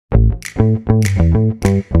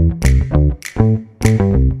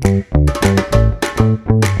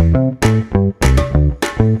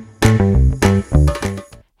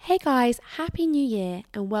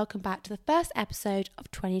welcome back to the first episode of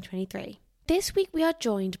 2023. This week we are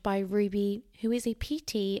joined by Ruby, who is a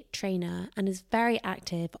PT trainer and is very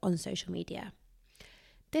active on social media.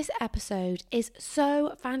 This episode is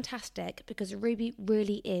so fantastic because Ruby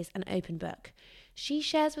really is an open book. She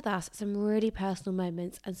shares with us some really personal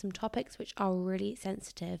moments and some topics which are really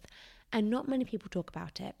sensitive and not many people talk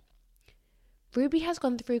about it. Ruby has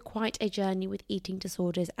gone through quite a journey with eating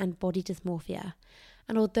disorders and body dysmorphia,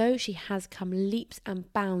 and although she has come leaps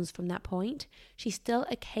and bounds from that point, she still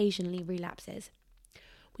occasionally relapses.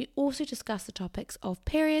 We also discuss the topics of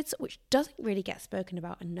periods, which doesn't really get spoken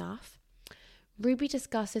about enough. Ruby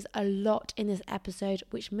discusses a lot in this episode,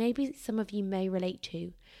 which maybe some of you may relate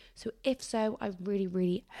to. So if so, I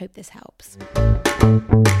really hope this helps.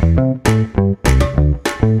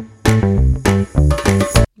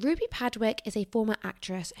 Ruby Padwick is a former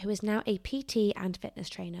actress who is now a PT and fitness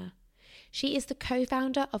trainer. She is the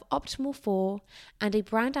co-founder of Optimal 4 and a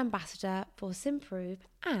brand ambassador for Simprove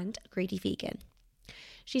and Greedy Vegan.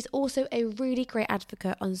 She's also a really great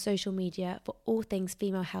advocate on social media for all things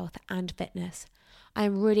female health and fitness. I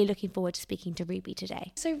am really looking forward to speaking to Ruby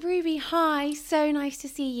today. So Ruby, hi, so nice to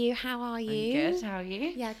see you. How are you? I'm good, how are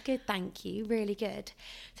you? Yeah, good, thank you, really good.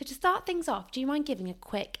 So to start things off, do you mind giving a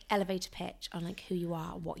quick elevator pitch on like who you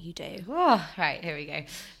are, what you do? Oh, right, here we go.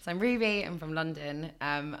 So I'm Ruby, I'm from London.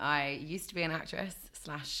 I used to be an actress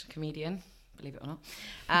 / comedian, believe it or not.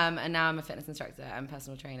 And now I'm a fitness instructor and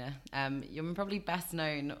personal trainer. You're probably best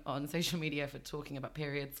known on social media for talking about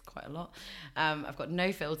periods quite a lot. I've got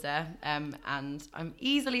no filter, and I'm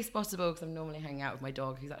easily spottable because I'm normally hanging out with my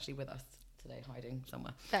dog, who's actually with us today, hiding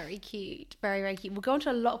somewhere. Very cute, very cute. We'll go on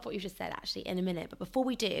to a lot of what you just said actually in a minute, but before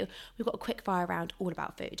we do, we've got a quick fire round all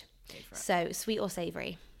about food. So, sweet or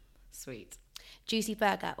savoury? Sweet. Juicy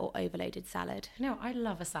burger or overloaded salad? No, I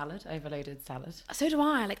love a salad, overloaded salad. So do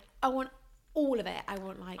I. I want all of it.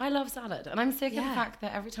 I love salad, and I'm sick of the fact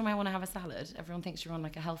that every time I want to have a salad, everyone thinks you're on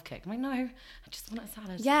like a health kick. I'm like, no, I just want a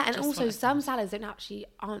salad. Yeah, and also some salads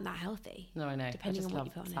aren't that healthy. No, I know. Depending on what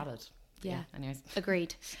you put on salad. It. Yeah. Anyways.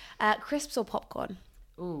 Agreed. Crisps or popcorn?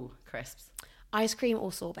 Ooh, crisps. Ice cream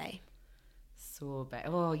or sorbet? Sorbet.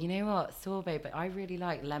 Oh, you know what? Sorbet, but I really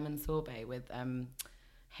like lemon sorbet with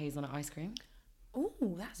hazelnut ice cream.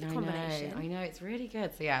 Ooh, that's a combination. I know, it's really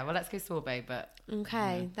good. So yeah, well, let's go sorbet, but...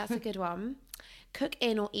 Okay, that's a good one. Cook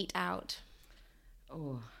in or eat out?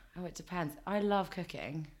 Oh, it depends. I love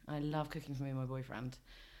cooking. I love cooking for me and my boyfriend.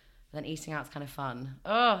 But then eating out's kind of fun.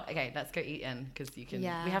 Oh, okay, let's go eat in, because you can...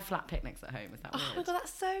 Yeah. We have flat picnics at home. Is that weird? Oh my God,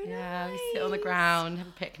 that's so nice. Yeah, we sit on the ground, have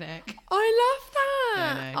a picnic. I love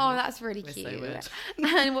that. Yeah, oh, that's really cute. So weird.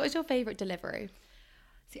 And what is your favourite delivery?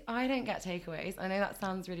 See, I don't get takeaways. I know that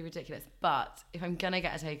sounds really ridiculous, but if I'm going to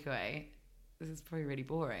get a takeaway, this is probably really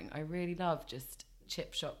boring. I really love just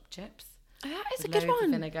chip shop chips. Oh, that is a good good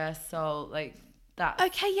one. Vinegar, salt, like that.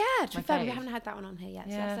 Okay, yeah. To be fair, we haven't had that one on here yet.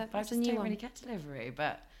 Yeah, so but I just don't really get delivery.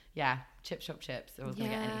 But yeah, chip shop chips. I was going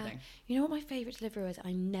to get anything. You know what my favourite delivery is?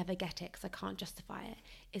 I never get it because I can't justify it.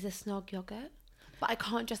 Is a snog yogurt. But I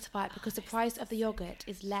can't justify it because the price of the yogurt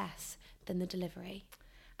is less than the delivery.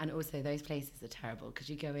 And also, those places are terrible because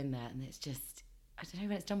you go in there and it's just, I don't know,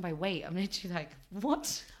 when it's done by weight, I'm literally like,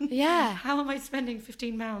 what? Yeah. How am I spending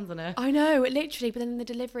 £15 on a... I know, literally, but then the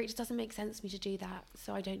delivery, it just doesn't make sense to me to do that,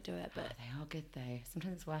 so I don't do it. But they are good though.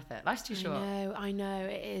 Sometimes it's worth it. Life's too short. I know,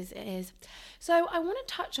 it is. So I want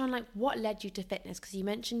to touch on what led you to fitness, because you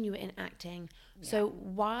mentioned you were in acting. Yeah. So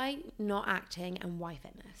why not acting and why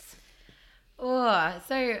fitness? Oh,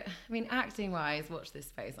 so, I mean, acting-wise, watch this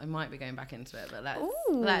space. I might be going back into it, but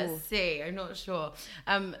let's see. I'm not sure.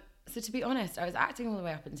 So to be honest, I was acting all the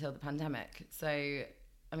way up until the pandemic. So,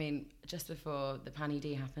 I mean, just before the pan-ED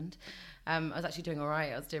happened, I was actually doing all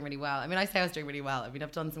right. I was doing really well. I mean, I say I was doing really well. I mean,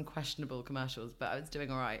 I've done some questionable commercials, but I was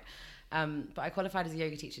doing all right. But I qualified as a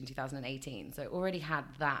yoga teacher in 2018, so I already had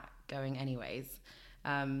that going anyways.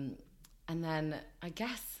 And then I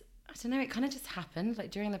guess... I don't know, it kind of just happened.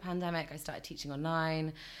 Like during the pandemic, I started teaching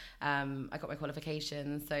online. I got my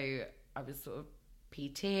qualifications. So I was sort of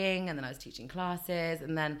PTing and then I was teaching classes.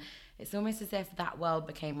 And then it's almost as if that world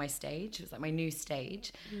became my stage. It was like my new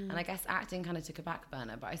stage. And I guess acting kind of took a back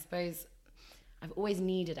burner. But I suppose I've always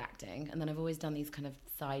needed acting. And then I've always done these kind of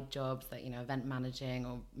side jobs like, event managing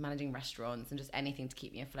or managing restaurants and just anything to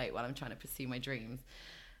keep me afloat while I'm trying to pursue my dreams.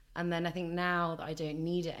 And then I think now that I don't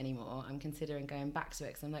need it anymore, I'm considering going back to it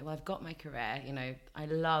because I'm like, well, I've got my career. I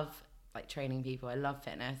love like training people. I love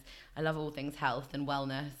fitness. I love all things health and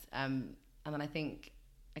wellness. And then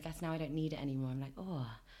I guess now I don't need it anymore. I'm like, oh,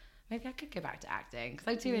 maybe I could go back to acting because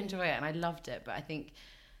I do enjoy it and I loved it. But I think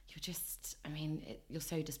you're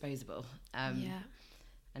so disposable.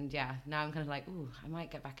 And yeah, now I'm kind of like, ooh, I might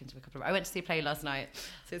get back into a couple of... I went to see a play last night,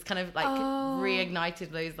 so it's kind of like reignited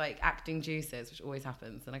those like acting juices, which always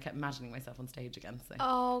happens. And I kept imagining myself on stage again. So.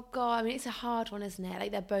 Oh God, I mean, it's a hard one, isn't it?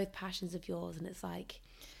 Like they're both passions of yours, and it's like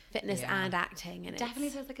fitness and acting. And it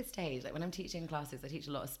definitely feels like a stage. Like when I'm teaching classes, I teach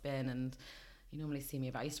a lot of spin, and you normally see me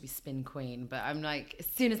about... I used to be spin queen, but I'm like, as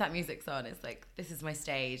soon as that music's on, it's like, this is my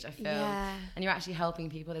stage. I feel... And you're actually helping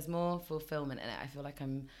people. There's more fulfillment in it. I feel like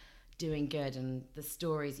I'm doing good, and the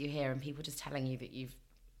stories you hear and people just telling you that you've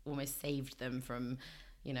almost saved them from,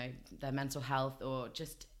 you know, their mental health, or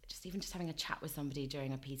just even just having a chat with somebody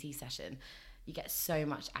during a PT session, you get so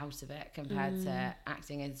much out of it compared to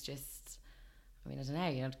acting is just, I mean, I don't know,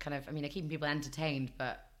 you're kind of, I mean, they're keeping people entertained,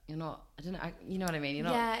 but you're not, I don't know, you know what I mean? You're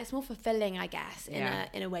not. Yeah, it's more fulfilling, I guess,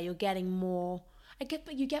 in a way. You're getting more,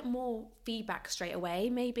 but you get more feedback straight away,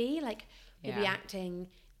 maybe, like you'll be acting,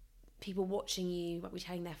 people watching you might be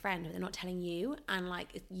telling their friend, but they're not telling you, and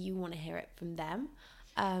like you want to hear it from them.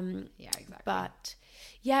 Yeah, exactly. But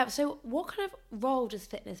yeah, so what kind of role does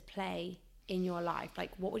fitness play in your life? Like,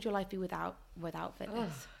 what would your life be without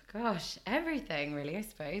fitness? Oh, gosh, everything really, I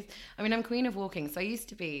suppose. I mean, I'm queen of walking. So I used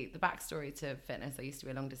to be, the backstory to fitness, I used to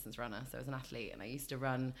be a long distance runner. So I was an athlete, and I used to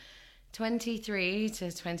run 23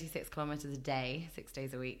 to 26 kilometers a day, 6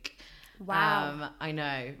 days a week. Wow. I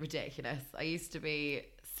know, ridiculous. I used to be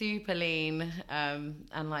super lean,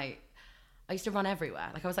 and like I used to run everywhere.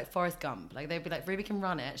 Like I was like Forrest Gump. Like they'd be like, Ruby can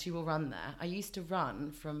run it, she will run there. I used to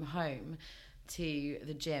run from home to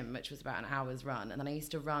the gym, which was about an hour's run, and then I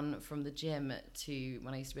used to run from the gym to,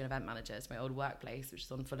 when I used to be an event manager, to my old workplace, which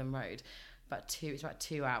is on Fulham Road, it's about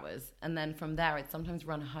 2 hours, and then from there I'd sometimes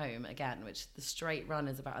run home again, which the straight run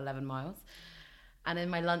is about 11 miles, and in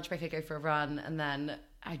my lunch break I'd go for a run, and then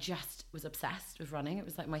I just was obsessed with running. It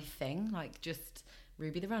was like my thing, like just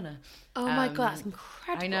Ruby the runner. Oh my God, that's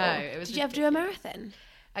incredible. I know. It was Did you ever do a marathon?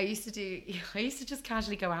 I used to just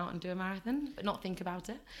casually go out and do a marathon, but not think about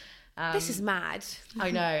it. This is mad. I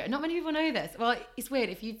know. Not many people know this. Well, it's weird.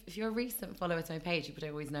 If you're a recent follower to my page, people don't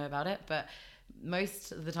always know about it, but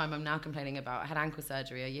most of the time I'm now complaining about, I had ankle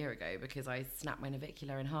surgery a year ago because I snapped my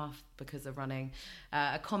navicular in half because of running.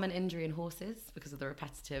 A common injury in horses because of the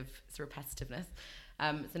repetitiveness.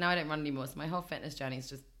 So now I don't run anymore. So my whole fitness journey is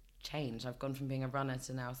just changed. I've gone from being a runner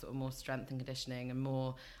to now sort of more strength and conditioning, and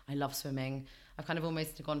more, I love swimming. I've kind of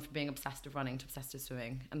almost gone from being obsessed with running to obsessed with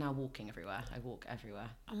swimming, and now walking everywhere. I walk everywhere.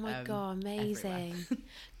 Oh my God, amazing.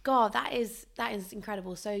 God, that is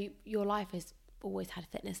incredible. So your life has always had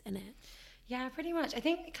fitness in it. Yeah, pretty much. I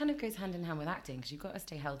think it kind of goes hand in hand with acting, because you've got to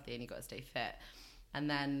stay healthy and you've got to stay fit. And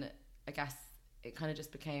then I guess it kind of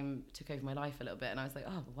just took over my life a little bit, and I was like,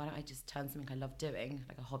 oh, why don't I just turn something I love doing,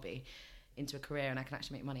 like a hobby, into a career, and I can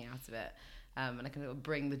actually make money out of it, and I can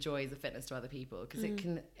bring the joys of fitness to other people, because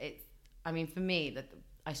I mean, for me, that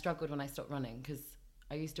I struggled when I stopped running, because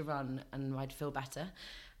I used to run and I'd feel better,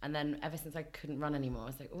 and then ever since I couldn't run anymore, I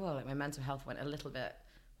was like, oh, like my mental health went a little bit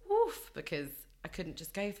woof, because I couldn't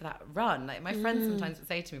just go for that run. Like my friends sometimes would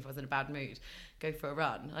say to me, if I was in a bad mood, go for a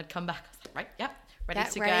run. I'd come back, I was like, right, yep, ready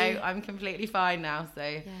to go. I'm completely fine now.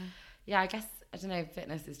 So yeah, I guess, I don't know,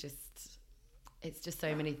 fitness is just, it's just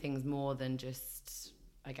so many things more than just,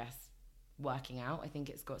 I guess, working out. I think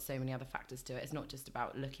it's got so many other factors to it. It's not just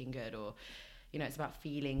about looking good, or, you know, it's about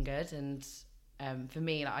feeling good. And for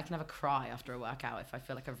me, like, I can have a cry after a workout if I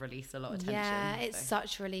feel like I've released a lot of tension. Yeah, it's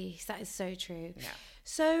such release. That is so true. Yeah.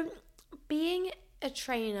 So being a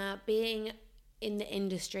trainer, being in the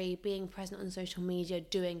industry, being present on social media,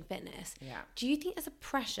 doing fitness, do you think there's a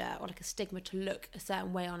pressure or like a stigma to look a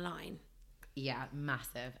certain way online? Yeah,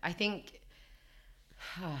 massive. I think...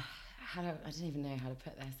 I don't even know how to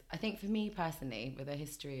put this. I think for me personally, with a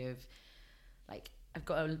history of, like, I've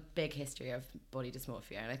got a big history of body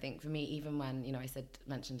dysmorphia, and I think for me, even when, you know,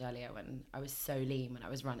 mentioned earlier, when I was so lean when I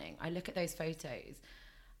was running, I look at those photos,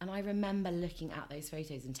 and I remember looking at those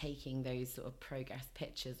photos and taking those sort of progress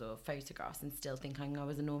pictures or photographs and still thinking I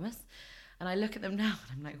was enormous. And I look at them now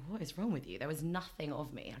and I'm like, what is wrong with you? There was nothing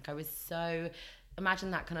of me. Like, I was so...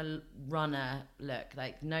 Imagine that kind of runner look,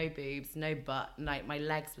 like no boobs, no butt, like my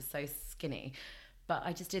legs were so skinny, but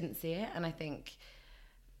I just didn't see it. And I think,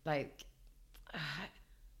 like,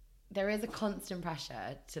 there is a constant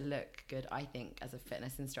pressure to look good, I think, as a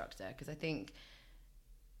fitness instructor, because I think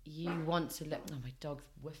you want to look... Oh, my dog's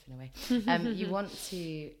woofing away. You want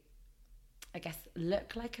to, I guess,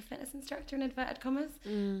 look like a fitness instructor in inverted commas,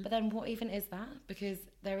 but then what even is that? Because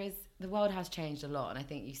the world has changed a lot, and I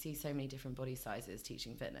think you see so many different body sizes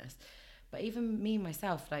teaching fitness. But even me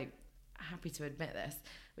myself, like, happy to admit this,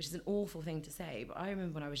 which is an awful thing to say, but I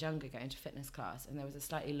remember when I was younger going to fitness class and there was a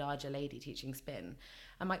slightly larger lady teaching spin,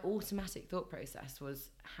 and my automatic thought process was,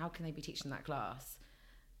 how can they be teaching that class?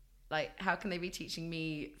 Like, how can they be teaching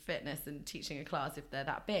me fitness and teaching a class if they're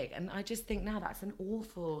that big? And I just think now that's an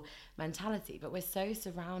awful mentality, but we're so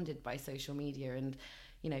surrounded by social media and,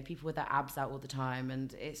 you know, people with their abs out all the time,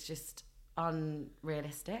 and it's just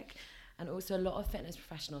unrealistic. And also a lot of fitness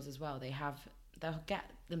professionals as well, they'll get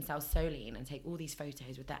themselves so lean and take all these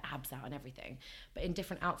photos with their abs out and everything, but in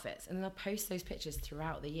different outfits, and then they'll post those pictures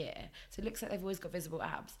throughout the year, so it looks like they've always got visible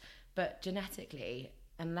abs, but genetically,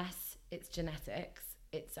 unless it's genetics,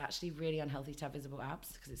 it's actually really unhealthy to have visible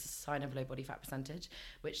abs because it's a sign of low body fat percentage,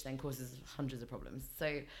 which then causes hundreds of problems.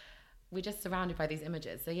 So we're just surrounded by these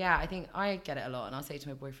images. So yeah, I think I get it a lot, and I'll say to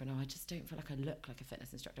my boyfriend, I just don't feel like I look like a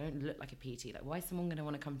fitness instructor. I don't look like a PT. Like, why is someone going to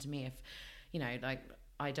want to come to me if, you know, like,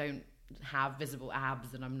 I don't have visible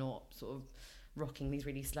abs and I'm not sort of rocking these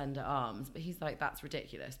really slender arms? But he's like, that's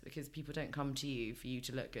ridiculous, because people don't come to you for you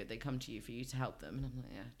to look good. They come to you for you to help them. And I'm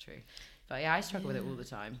like, yeah, true. But yeah, I struggle with it all the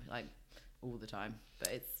time. Like, all the time, but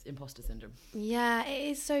it's imposter syndrome. Yeah, it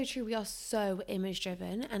is so true. We are so image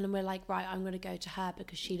driven, and we're like, right, I'm going to go to her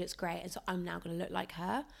because she looks great, and so I'm now going to look like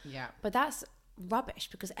her. Yeah, but that's rubbish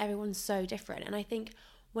because everyone's so different. And I think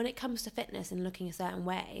when it comes to fitness and looking a certain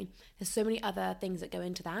way, there's so many other things that go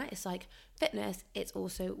into that. It's like fitness, it's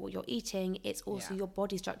also what you're eating, it's also your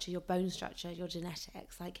body structure, your bone structure, your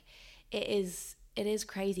genetics. Like, it is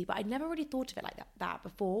crazy, but I'd never really thought of it like that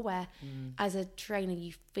before, where as a trainer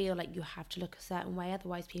you feel like you have to look a certain way,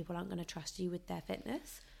 otherwise people aren't going to trust you with their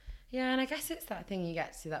fitness. Yeah, and I guess it's that thing, you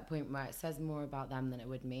get to that point where it says more about them than it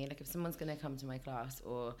would me. Like, if someone's going to come to my class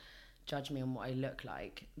or judge me on what I look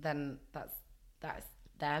like, then that's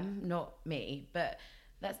them, not me. But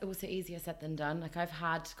that's also easier said than done. Like, I've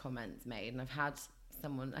had comments made, and I had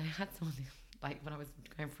someone like when I was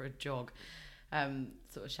going for a jog,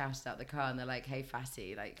 sort of shouted out the car, and they're like, hey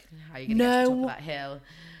fatty, like, how are you gonna get to the top of that hill?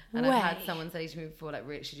 And I've had someone say to me before, like,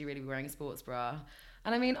 should you really be wearing a sports bra?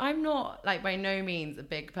 And I mean, I'm not, like, by no means a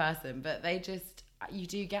big person, but you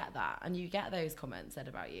do get that, and you get those comments said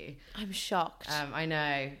about you. I'm shocked. I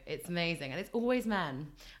know, it's amazing, and it's always men.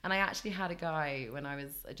 And I actually had a guy when I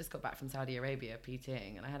just got back from Saudi Arabia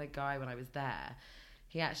PTing, and I had a guy when I was there.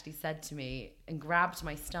 He actually said to me and grabbed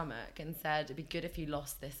my stomach and said, it'd be good if you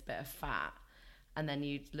lost this bit of fat, and then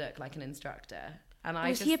you'd look like an instructor. And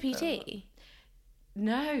was he a PT?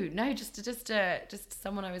 No, just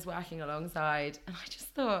someone I was working alongside. And I just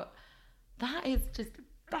thought, that is just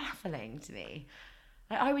baffling to me.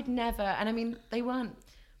 Like, I would never. And I mean, they weren't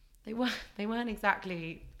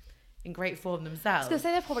exactly in great form themselves. I was gonna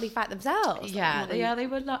say they're probably fat themselves. Yeah, they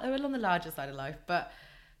were on the larger side of life, but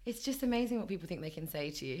it's just amazing what people think they can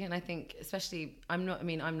say to you. And I think, especially, I'm not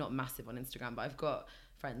massive on Instagram, but I've got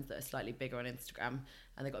friends that are slightly bigger on Instagram,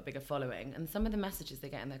 and they've got a bigger following, and some of the messages they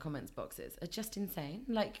get in their comments boxes are just insane.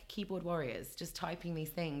 Like, keyboard warriors just typing these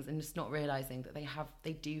things and just not realizing that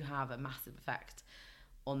they do have a massive effect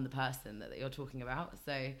on the person that you're talking about.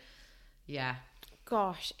 So yeah,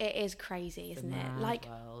 gosh, it is crazy, isn't it? Like,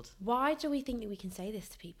 why do we think that we can say this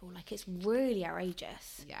to people? Like, it's really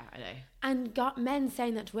outrageous. Yeah, I know. And got men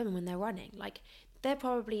saying that to women when they're running, like, they're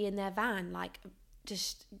probably in their van, like,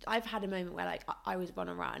 just, I've had a moment where, like, I was on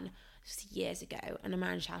a run just years ago, and a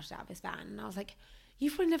man shouted out of his van, and I was like,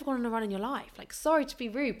 you've probably never gone on a run in your life. Like, sorry to be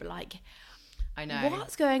rude, but, like, I know,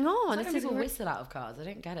 what's going on? It's like people whistle out of cars. I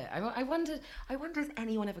don't get it. I wonder if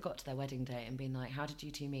anyone ever got to their wedding day and been like, how did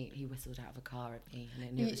you two meet? He whistled out of a car at me, and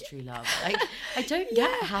I knew it was true love. Like, I don't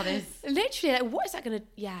get how this, literally, like, what is that gonna,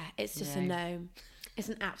 it's just a no. It's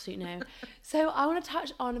an absolute no. So I want to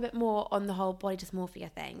touch on a bit more on the whole body dysmorphia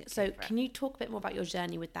thing. So can you talk a bit more about your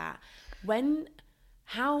journey with that?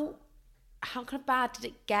 How kind of bad did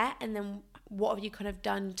it get? And then what have you kind of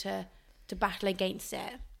done to battle against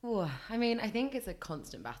it? Oh, I mean, I think it's a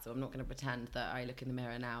constant battle. I'm not going to pretend that I look in the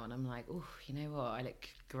mirror now and I'm like, oh, you know what? I look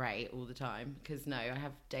great all the time. Because no, I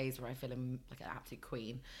have days where I feel like an absolute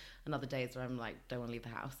queen, and other days where I'm like, don't want to leave the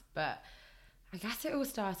house. But I guess it all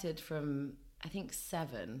started from, I think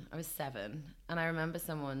 7. I was 7, and I remember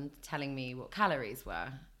someone telling me what calories were.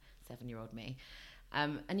 7-year-old me.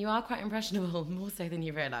 And you are quite impressionable, more so than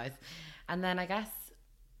you realise. And then I guess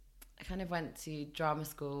I kind of went to drama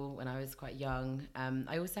school when I was quite young.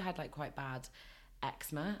 I also had, like, quite bad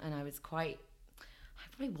eczema, and I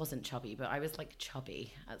probably wasn't chubby, but I was, like,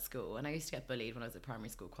 chubby at school. And I used to get bullied when I was at primary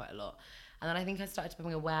school quite a lot. And then I think I started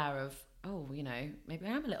becoming aware of, oh, you know, maybe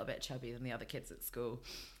I am a little bit chubby than the other kids at school.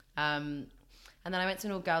 And then I went to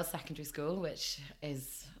an all-girls secondary school, which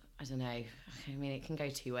is, I don't know. I mean, it can go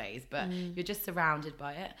two ways, but you're just surrounded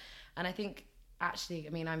by it. And I think actually,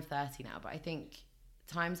 I mean, I'm 30 now, but I think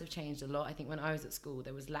times have changed a lot. I think when I was at school,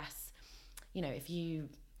 there was less, you know, if you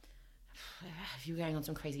were going on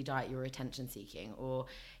some crazy diet, you were attention seeking, or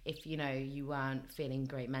if, you know, you weren't feeling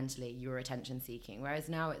great mentally, you were attention seeking. Whereas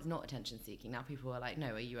now it's not attention seeking. Now people are like,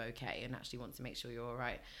 no, are you okay? And actually want to make sure you're all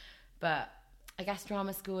right. But I guess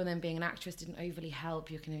drama school and then being an actress didn't overly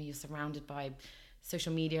help. You're surrounded by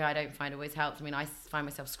social media. I don't find always helps. I mean, I find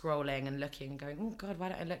myself scrolling and looking and going, oh God, why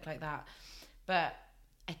don't I look like that? But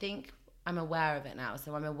I think I'm aware of it now.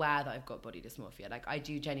 So I'm aware that I've got body dysmorphia. Like, I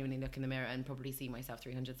do genuinely look in the mirror and probably see myself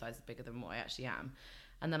 300 sizes bigger than what I actually am.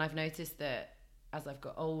 And then I've noticed that as I've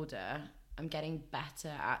got older, I'm getting better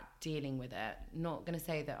at dealing with it. Not going to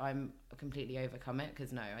say that I'm completely overcome it,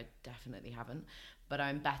 because no, I definitely haven't. But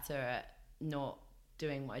I'm better at not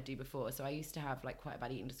doing what I do before. So I used to have like quite a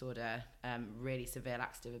bad eating disorder, really severe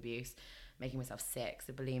laxative abuse, making myself sick,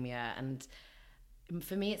 so bulimia. And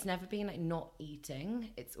for me, it's never been like not eating.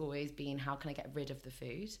 It's always been, how can I get rid of the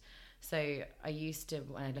food? So I used to,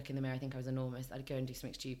 when I look in the mirror, I think I was enormous. I'd go and do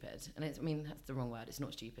something stupid. And it's, I mean, that's the wrong word. It's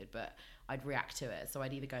not stupid, but I'd react to it. So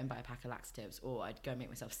I'd either go and buy a pack of laxatives, or I'd go and make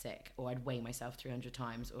myself sick, or I'd weigh myself 300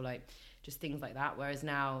 times, or like just things like that. Whereas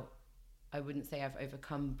now, I wouldn't say I've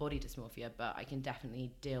overcome body dysmorphia, but I can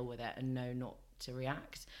definitely deal with it and know not to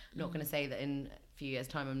react. I'm not going to say that in a few years'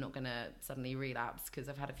 time I'm not going to suddenly relapse, because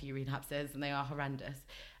I've had a few relapses and they are horrendous,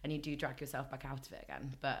 and you do drag yourself back out of it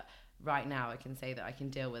again. But right now I can say that I can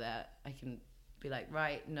deal with it. I can be like,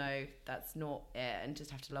 right, no, that's not it, and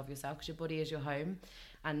just have to love yourself, because your body is your home.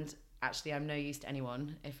 And actually, I'm no use to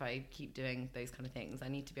anyone if I keep doing those kind of things. I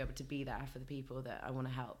need to be able to be there for the people that I want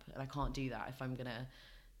to help, and I can't do that if I'm going to,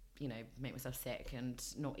 you know, make myself sick and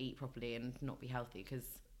not eat properly and not be healthy, because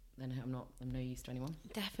then I'm no use to anyone.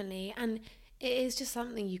 Definitely. And it is just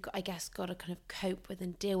something you, I guess, got to kind of cope with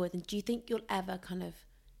and deal with. And do you think you'll ever kind of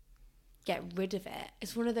get rid of it?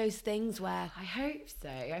 It's one of those things where... I hope so.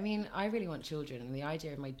 I mean, I really want children, and the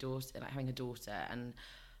idea of my daughter, like having a daughter and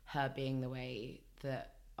her being the way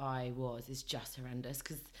that I was, is just horrendous.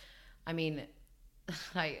 Because, I mean,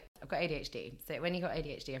 like, I've got ADHD. So when you've got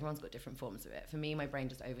ADHD, everyone's got different forms of it. For me, my brain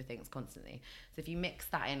just overthinks constantly. So if you mix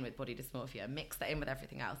that in with body dysmorphia, mix that in with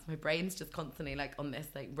everything else, my brain's just constantly like on this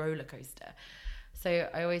like roller coaster. So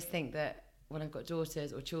I always think that when I've got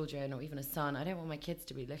daughters or children or even a son, I don't want my kids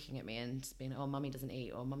to be looking at me and being, oh, mummy doesn't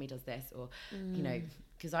eat, or mummy does this, or, you know,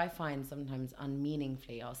 because I find sometimes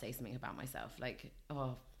unmeaningfully I'll say something about myself, like,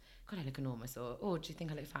 oh, God, I look enormous, or, oh, do you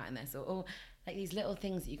think I look fat in this, or, oh, like these little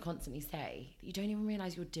things that you constantly say that you don't even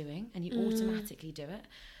realise you're doing, and you automatically do it.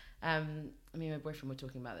 I mean, my boyfriend were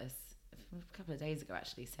talking about this a couple of days ago,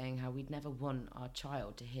 actually, saying how we'd never want our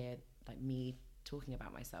child to hear like me talking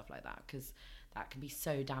about myself like that, because that can be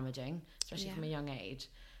so damaging, especially from a young age.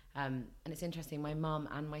 And it's interesting, my mum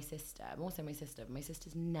and my sister, also my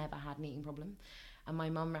sister's never had an eating problem, and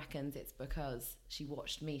my mum reckons it's because she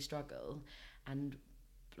watched me struggle and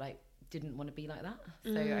like didn't want to be like that.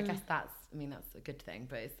 So I guess that's a good thing,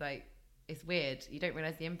 but it's like, it's weird, you don't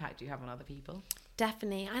realise the impact you have on other people.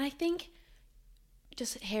 Definitely. And I think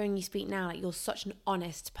just hearing you speak now, like, you're such an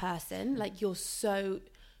honest person, like, you're so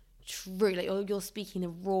true, like you're speaking the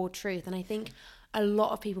raw truth. And I think a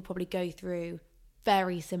lot of people probably go through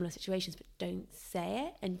very similar situations but don't say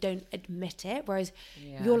it and don't admit it, whereas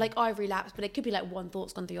you're like, I've relapsed, but it could be like one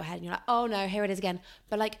thought's gone through your head and you're like, oh no, here it is again.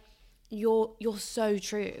 But like, you're so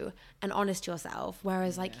true and honest to yourself,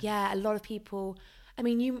 whereas like a lot of people, I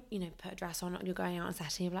mean, you know, put a dress on and you're going out on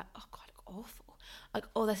Saturday and you're like, oh God, I look awful, like,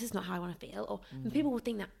 oh, this is not how I want to feel, or and people will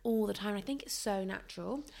think that all the time. I think it's so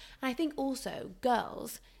natural. And I think also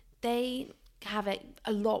girls, they have it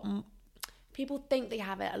a lot people think they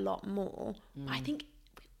have it a lot more, but I think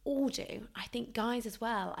we all do. I think guys as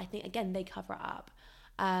well, I think again they cover it up.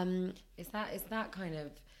 Is that kind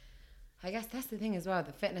of, I guess that's the thing as well,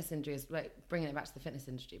 the fitness industry is like bringing it back to the fitness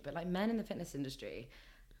industry, but like men in the fitness industry,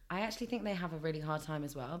 I actually think they have a really hard time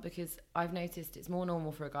as well, because I've noticed it's more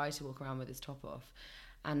normal for a guy to walk around with his top off,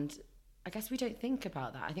 and I guess we don't think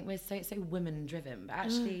about that. I think we're so women driven, but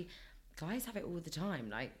actually guys have it all the time,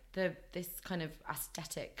 like this kind of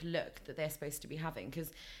aesthetic look that they're supposed to be having,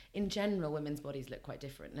 because in general women's bodies look quite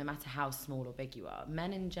different no matter how small or big you are.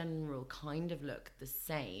 Men in general kind of look the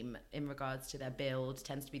same in regards to their build,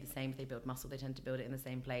 tends to be the same. If they build muscle, they tend to build it in the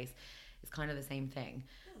same place. It's kind of the same thing,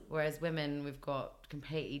 whereas women, we've got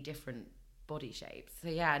completely different body shapes. So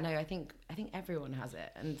I think everyone has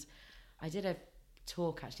it. And I did a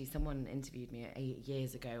talk, actually, someone interviewed me 8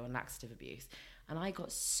 years ago on laxative abuse, and I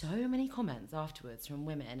got so many comments afterwards from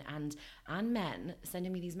women and men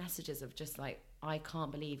sending me these messages of just like, I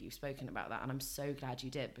can't believe you've spoken about that, and I'm so glad you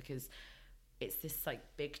did, because it's this like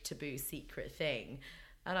big taboo secret thing.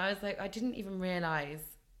 And I was like, I didn't even realize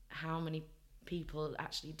how many people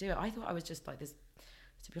actually do it. I thought I was just like this,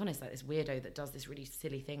 to be honest, like this weirdo that does this really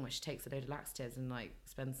silly thing where she takes a load of laxatives and like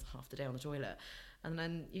spends half the day on the toilet, and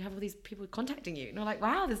then you have all these people contacting you and you're like,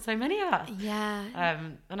 wow, there's so many of us. Yeah.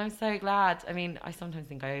 And I'm so glad. I mean, I sometimes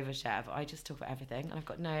think I overshare, but I just talk about everything,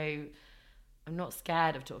 and I'm not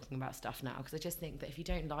scared of talking about stuff now, because I just think that if you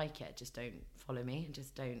don't like it, just don't follow me, and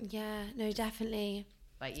just don't. Yeah, no, definitely.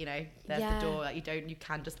 Like, you know, there's the door. Like, you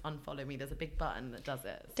can just unfollow me. There's a big button that does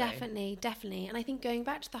it. So. Definitely. And I think going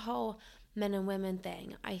back to the whole men and women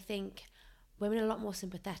thing, I think women are a lot more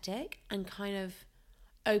sympathetic and kind of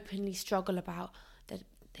openly struggle about that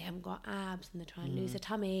they haven't got abs and they're trying to lose their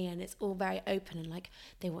tummy, and it's all very open, and like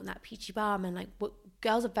they want that peachy bum, and like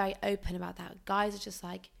girls are very open about that. Guys are just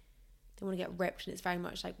like, they want to get ripped, and it's very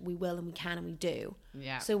much like we will and we can and we do.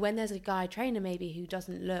 Yeah. So when there's a guy trainer maybe who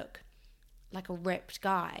doesn't look like a ripped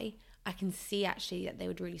guy, I can see actually that they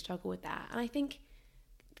would really struggle with that. And I think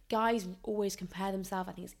guys always compare themselves.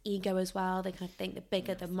 I think it's ego as well. They kind of think the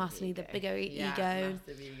bigger, the muscly, the bigger ego.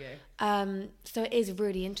 Massive ego. So it is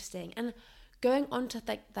really interesting. And going on to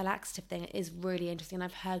like the laxative thing, it is really interesting. And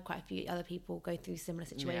I've heard quite a few other people go through similar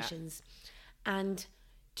situations. Yeah. And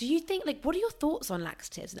do you think, like, what are your thoughts on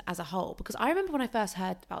laxatives as a whole? Because I remember when I first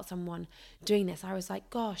heard about someone doing this, I was like,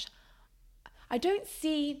 gosh, I don't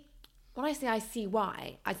see... When I say I see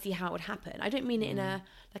why, I see how it would happen. I don't mean it in a,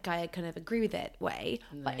 like, I kind of agree with it way,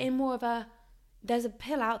 but in more of a, there's a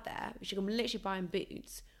pill out there which you can literally buy in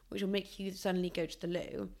Boots, which will make you suddenly go to the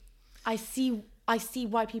loo. I see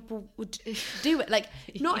why people would do it. Like,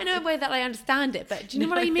 not in a way that I understand it, but do you know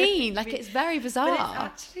what I mean? Like, it's very bizarre.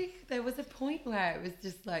 But it's actually, there was a point where it was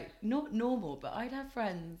just like, not normal, but I'd have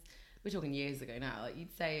friends, we're talking years ago now, like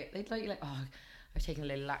you'd say, they'd like, oh, I've taken a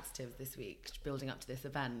little laxative this week, building up to this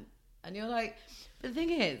event. And you're like, but the thing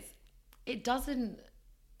is, it doesn't,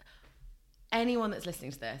 anyone that's listening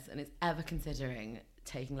to this and is ever considering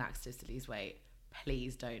taking laxatives to lose weight,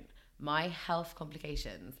 please don't. My health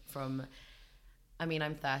complications from, I mean,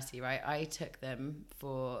 I'm 30, right? I took them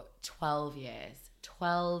for 12 years.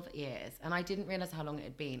 And I didn't realize how long it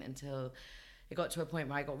had been until it got to a point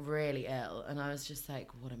where I got really ill. And I was just like,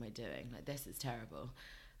 what am I doing? Like, this is terrible.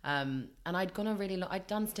 And I'd gone I'd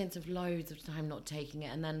done stints of loads of time not taking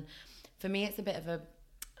it. And then for me, it's a bit of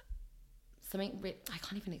I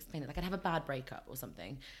can't even explain it. Like, I'd have a bad breakup or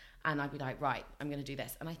something, and I'd be like, right, I'm going to do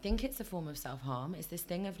this. And I think it's a form of self-harm. It's this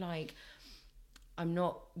thing of like, I'm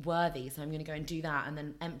not worthy, so I'm going to go and do that, and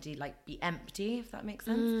then be empty, if that makes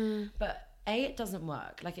sense. But it doesn't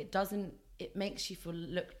work. Like, it makes you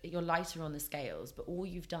you're lighter on the scales, but all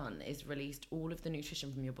you've done is released all of the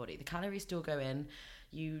nutrition from your body. The calories still go in.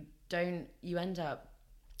 You end up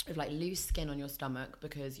with like loose skin on your stomach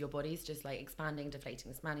because your body's just like expanding,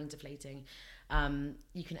 deflating.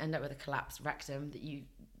 You can end up with a collapsed rectum that you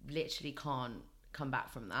literally can't come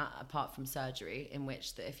back from that, apart from surgery, in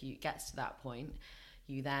which that if you get to that point,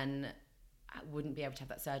 you then wouldn't be able to have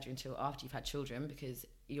that surgery until after you've had children, because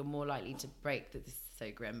you're more likely to break this is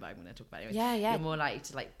so grim, but I'm going to talk about it anyway. Yeah. You're more likely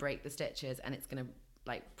to like break the stitches, and it's going to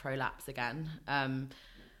like prolapse again.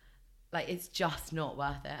 Like, it's just not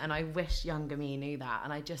worth it. And I wish younger me knew that.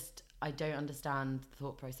 And I don't understand the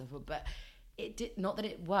thought process. But it did, not that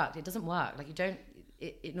it worked. It doesn't work. Like,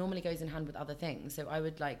 it normally goes in hand with other things. So I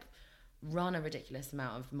would like run a ridiculous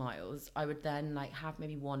amount of miles. I would then like have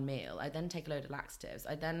maybe one meal. I'd then take a load of laxatives.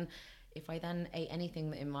 If I then ate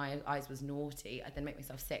anything that in my eyes was naughty, I'd then make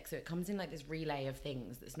myself sick. So it comes in like this relay of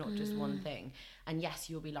things that's not just one thing. And yes,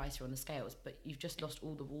 you'll be lighter on the scales, but you've just lost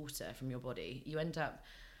all the water from your body. You end up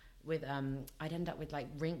with I'd end up with like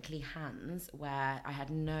wrinkly hands where I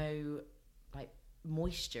had no like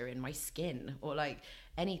moisture in my skin or like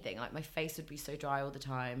anything. Like, my face would be so dry all the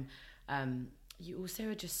time. You also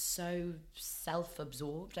are just so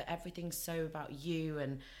self-absorbed. Like, everything's so about you,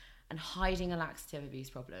 and hiding a laxative abuse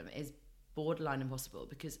problem is borderline impossible,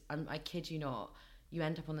 because I kid you not, you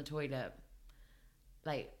end up on the toilet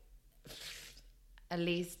like at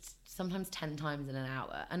least sometimes 10 times in an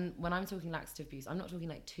hour. And when I'm talking laxative abuse, I'm not talking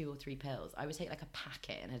like 2 or 3 pills. I would take like a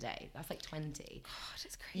packet in a day. That's like 20. God,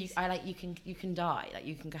 it's crazy. You can die. Like,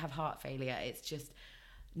 you can have heart failure. It's just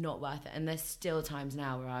not worth it. And there's still times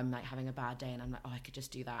now where I'm like having a bad day and I'm like, oh, I could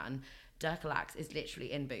just do that. And Durcalax is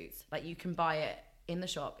literally in Boots. Like, you can buy it in the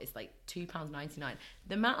shop. It's like £2.99.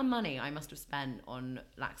 The amount of money I must have spent on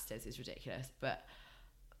laxatives is ridiculous. But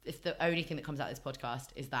if the only thing that comes out of this podcast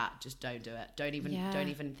is that, just don't do it. Don't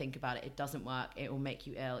even think about it. It doesn't work. It will make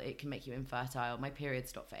you ill. It can make you infertile. My period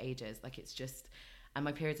stopped for ages. Like, it's just, and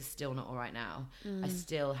my periods are still not all right now. I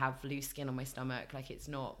still have loose skin on my stomach. Like it's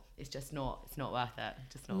not worth it.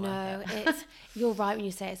 Just not worth it. It's you're right when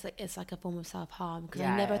you say it's like a form of self-harm, because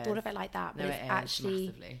I never thought of it like that, but it's actually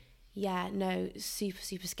massively. Yeah, no,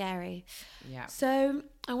 super scary. Yeah. So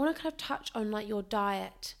I want to kind of touch on like your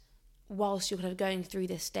diet whilst you're kind of going through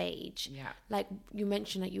this stage. Yeah. Like you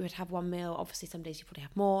mentioned that you would have one meal. Obviously some days you probably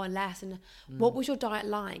have more and less. And what was your diet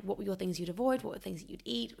like? What were your things you'd avoid? What were things that you'd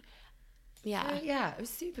eat? Yeah. So, yeah, I was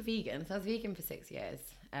super vegan. So I was vegan for 6 years,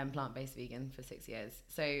 plant-based vegan for 6 years.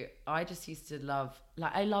 So I just used to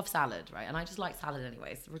I love salad, right? And I just like salad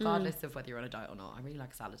anyways, regardless of whether you're on a diet or not. I really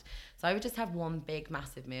like salad. So I would just have one big,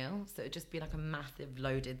 massive meal. So it would just be like a massive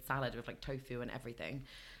loaded salad with like tofu and everything.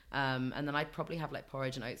 And then I'd probably have like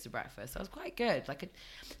porridge and oats for breakfast. So I was quite good.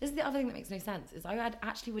 This is the other thing that makes no sense, is I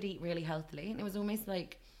actually would eat really healthily. And it was almost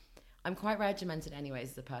like, I'm quite regimented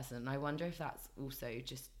anyways as a person, and I wonder if that's also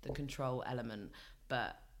just the control element.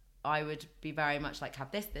 But I would be very much like, have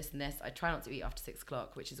this, and this. I try not to eat after 6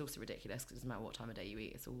 o'clock, which is also ridiculous because it doesn't matter what time of day you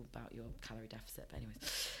eat. It's all about your calorie deficit. But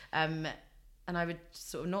anyways, and I would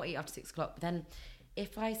sort of not eat after 6 o'clock. But then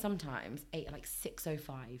if I sometimes ate at like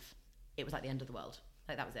 6:05, it was like the end of the world.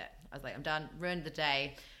 Like that was it. I was like, I'm done, ruined the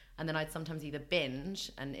day. And then I'd sometimes either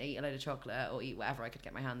binge and eat a load of chocolate or eat whatever I could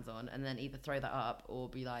get my hands on, and then either throw that up or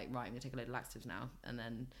be like, right, I'm going to take a load of laxatives now. And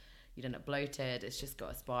then you'd end up bloated. It's just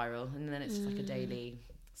got a spiral. And then it's just like a daily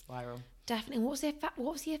spiral. Definitely. What was the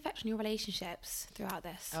effect on your relationships throughout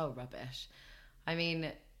this? Oh, rubbish. I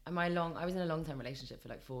mean, I was in a long-term relationship for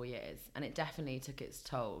like 4 years, and it definitely took its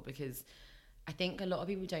toll, because I think a lot of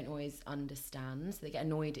people don't always understand. So they get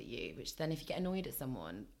annoyed at you, which then if you get annoyed at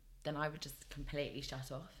someone, then I would just completely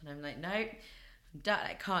shut off. And I'm like, no, I'm done.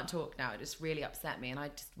 I can't talk now. It just really upset me. And I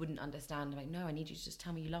just wouldn't understand. I'm like, no, I need you to just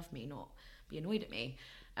tell me you love me, not be annoyed at me.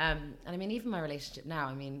 And I mean, even my relationship now,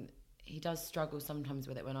 I mean, he does struggle sometimes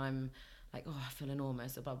with it when I'm like, oh, I feel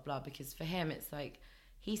enormous or blah, blah, because for him, it's like,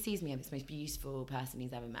 he sees me as the most beautiful person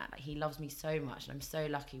he's ever met. Like, he loves me so much, and I'm so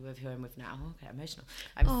lucky with who I'm with now. Oh, okay, emotional.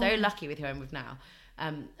 I'm so lucky with who I'm with now.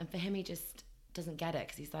 And for him, he just doesn't get it,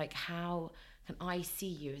 because he's like, how can I see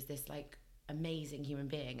you as this like amazing human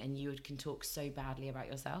being and you can talk so badly about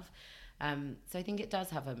yourself? So I think it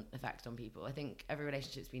does have an effect on people. I think every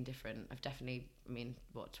relationship's been different. I've definitely,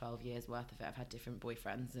 12 years worth of it, I've had different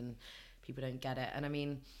boyfriends and people don't get it. And I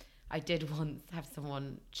mean, I did once have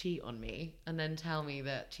someone cheat on me and then tell me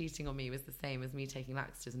that cheating on me was the same as me taking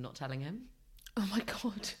laxatives and not telling him. Oh my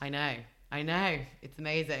God. I know. It's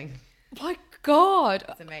amazing. My God.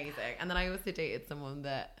 It's amazing. And then I also dated someone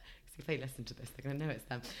that, if they listen to this, they're going to know it's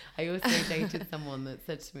them. I also dated someone that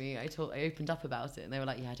said to me, I opened up about it, and they were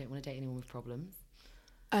like, yeah, I don't want to date anyone with problems.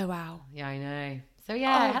 Oh, wow. Yeah, I know. So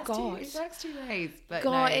yeah, it works two ways. But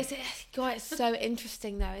God, it's so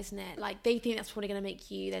interesting though, isn't it? Like, they think that's probably going to make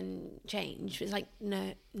you then change. It's like,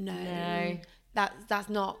 no. That's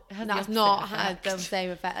not had the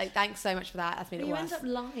same effect. Like, thanks so much for that. That's made it worse. You end up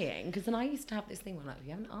lying, because then I used to have this thing where like, if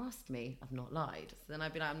you haven't asked me, I've not lied. So then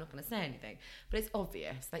I'd be like, I'm not going to say anything. But it's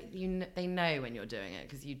obvious. Like, they know when you're doing it,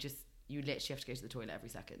 because you literally have to go to the toilet every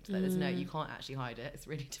second. Like, you can't actually hide it. It's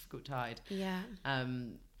really difficult to hide. Yeah.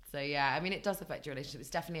 So yeah, I mean, it does affect your relationship. It's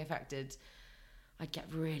definitely affected. I get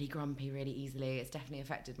really grumpy really easily. It's definitely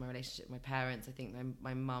affected my relationship with my parents. I think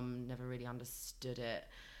my mum never really understood it.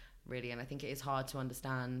 Really, and I think it is hard to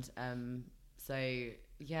understand. So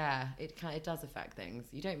yeah, it does affect things.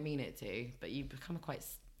 You don't mean it to, but you become quite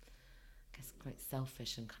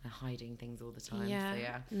selfish and kind of hiding things all the time. Yeah, so,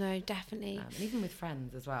 yeah. No, definitely. And even with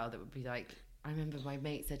friends as well, that would be like, I remember my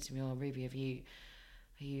mate said to me, "Oh, Ruby, have you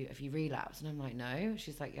relapsed?" And I'm like, "No."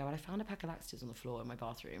 She's like, "Yeah, well, I found a pack of laxatives on the floor in my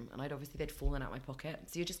bathroom, and they'd fallen out my pocket."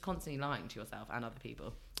 So you're just constantly lying to yourself and other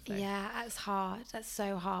people. So. Yeah, that's hard. That's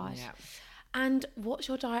so hard. Yeah. And what's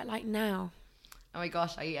your diet like now? Oh my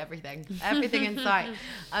gosh, I eat everything in sight.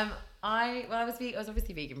 I was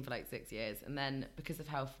obviously vegan for like 6 years, and then because of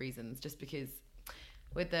health reasons, just because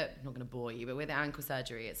I'm not going to bore you, but with the ankle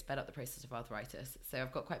surgery, it sped up the process of arthritis. So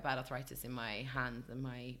I've got quite bad arthritis in my hands and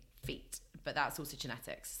my feet, but that's also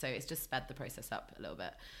genetics. So it's just sped the process up a little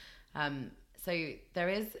bit. So there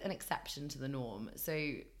is an exception to the norm.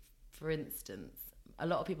 So for instance, a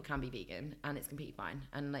lot of people can be vegan and it's completely fine,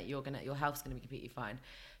 and like your health's going to be completely fine,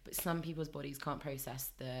 but some people's bodies can't process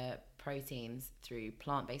the proteins through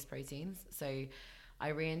plant-based proteins. So I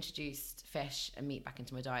reintroduced fish and meat back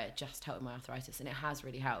into my diet just to help with my arthritis, and it has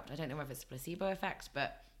really helped. I don't know whether it's a placebo effect,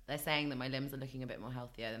 but they're saying that my limbs are looking a bit more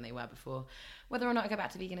healthier than they were before. Whether or not I go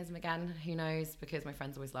back to veganism again, who knows, because my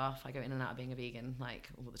friends always laugh. I go in and out of being a vegan like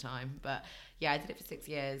all the time. But yeah, I did it for 6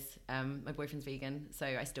 years. My boyfriend's vegan, so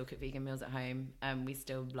I still cook vegan meals at home. We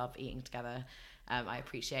still love eating together. I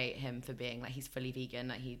appreciate him for being like, he's fully vegan,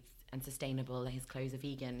 like and sustainable, like his clothes are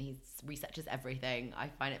vegan, he researches everything. I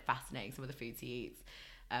find it fascinating, some of the foods he eats,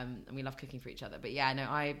 and we love cooking for each other. But yeah, no,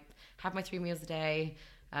 I have my 3 meals a day.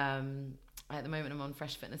 At the moment I'm on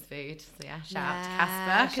Fresh Fitness Food, so yeah, shout out to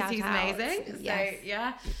Casper because he's amazing. Yes. So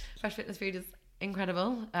yeah, Fresh Fitness Food is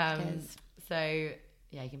incredible. So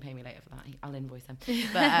yeah, you can pay me later for that, I'll invoice them.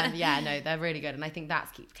 But yeah, no, they're really good, and I think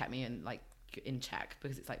that's kept me in check,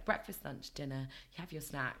 because it's like breakfast, lunch, dinner, you have your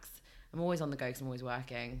snacks. I'm always on the go because I'm always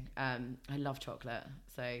working. I love chocolate,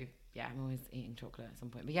 so yeah, I'm always eating chocolate at some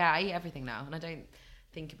point. But yeah, I eat everything now, and I don't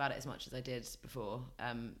think about it as much as I did before.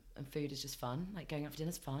 And food is just fun, like going out for dinner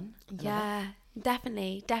is fun. Yeah,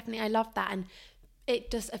 definitely I love that, and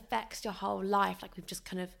it just affects your whole life, like we've just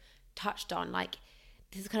kind of touched on. Like,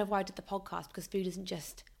 this is kind of why I did the podcast, because food isn't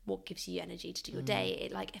just what gives you energy to do your day.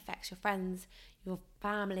 It like affects your friends, your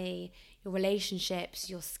family, your relationships,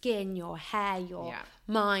 your skin, your hair, your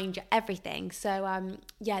mind, your everything. So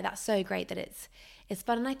yeah, that's so great that it's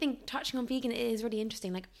fun. And I think touching on vegan is really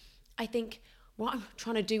interesting. Like, I think what I'm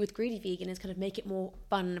trying to do with Greedy Vegan is kind of make it more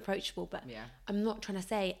fun and approachable, but I'm not trying to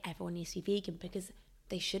say everyone needs to be vegan, because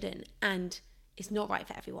they shouldn't, and it's not right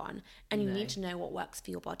for everyone, and you need to know what works for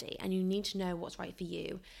your body, and you need to know what's right for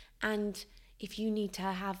you. And if you need to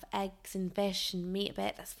have eggs and fish and meat a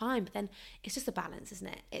bit, that's fine, but then it's just a balance, isn't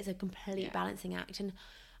it? It's a complete balancing act. And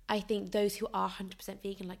I think those who are 100%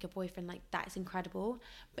 vegan, like your boyfriend, like that is incredible,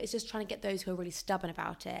 but it's just trying to get those who are really stubborn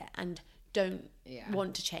about it and don't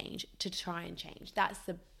want to change to try and change. That's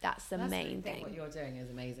the main thing. What you're doing is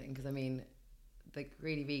amazing, because I mean, the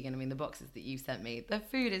Greedy Vegan, I mean, the boxes that you sent me, the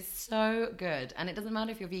food is so good, and it doesn't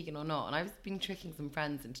matter if you're vegan or not. And I've been tricking some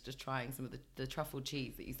friends into just trying some of the truffle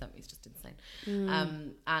cheese that you sent me. It's just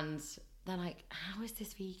insane. And they're like, how is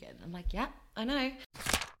this vegan? I'm like, yeah, I know.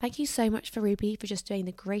 Thank you so much for Ruby for just doing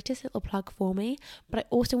the greatest little plug for me. But I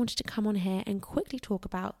also wanted to come on here and quickly talk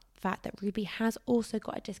about the fact that Ruby has also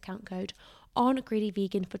got a discount code on Greedy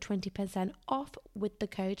Vegan for 20% off with the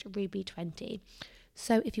code Ruby20.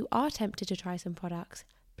 So if you are tempted to try some products,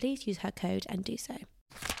 please use her code and do so.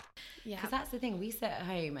 Yeah, because that's the thing. We sit at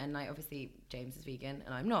home, and like, obviously James is vegan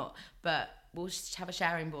and I'm not, but we'll just have a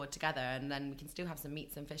sharing board together, and then we can still have some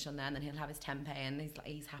meats and fish on there, and then he'll have his tempeh, and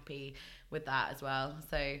he's happy with that as well.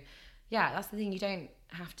 So yeah, that's the thing. You don't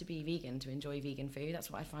have to be vegan to enjoy vegan food. That's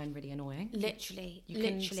what I find really annoying. Literally, you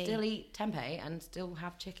can still eat tempeh and still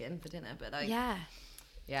have chicken for dinner, but like,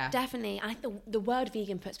 yeah, definitely. And I think the word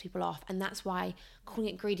vegan puts people off, and that's why calling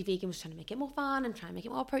it Greedy Vegan was trying to make it more fun and try and make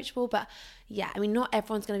it more approachable. But yeah, I mean, not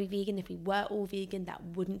everyone's going to be vegan. If we were all vegan, that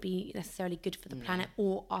wouldn't be necessarily good for the planet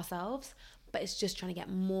or ourselves. But it's just trying to get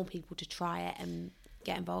more people to try it and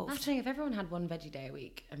get involved. That's the thing. If everyone had one veggie day a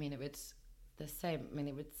week, I mean, it would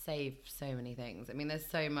save so many things. I mean, there's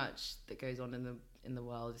so much that goes on in the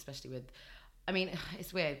world, especially with. I mean,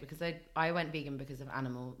 it's weird because I went vegan because of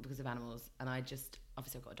animals, and I just,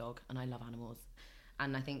 obviously I've got a dog and I love animals,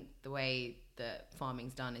 and I think the way that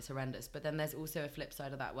farming's done is horrendous. But then there's also a flip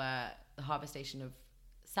side of that, where the harvestation of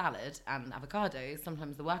salad and avocados,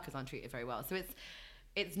 sometimes the workers aren't treated very well. So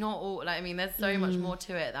it's not all, like, I mean, there's so much more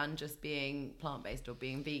to it than just being plant-based or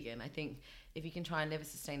being vegan. I think if you can try and live as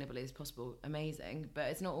sustainably as possible, amazing, but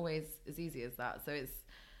it's not always as easy as that. So it's,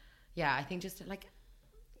 yeah, I think just like,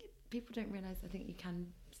 people don't realise, I think you can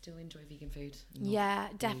still enjoy vegan food. Yeah,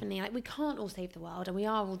 definitely. Like, we can't all save the world, and we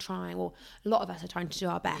are all trying, or a lot of us are trying to do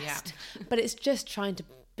our best, but it's just trying to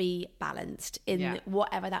be balanced in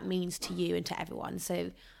whatever that means to you and to everyone.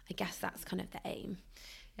 So I guess that's kind of the aim.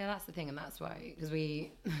 Yeah, that's the thing, and that's why, because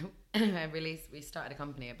we started a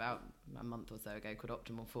company about a month or so ago called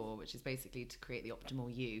Optimal4, which is basically to create the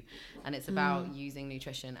optimal you, and it's about using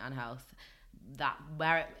nutrition and health,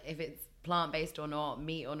 if it's plant-based or not,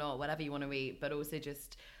 meat or not, whatever you want to eat, but also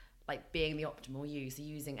just like being the optimal you, so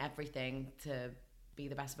using everything to be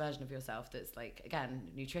the best version of yourself. That's like, again,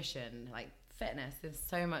 nutrition, like fitness. There's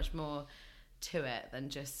so much more to it than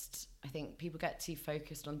just, I think people get too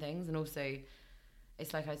focused on things, and also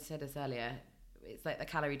it's like I said this earlier, it's like the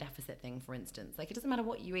calorie deficit thing, for instance. Like, it doesn't matter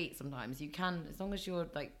what you eat, sometimes you can, as long as you're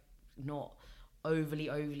like not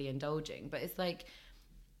overly indulging. But it's like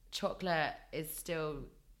chocolate is still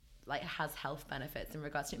like has health benefits in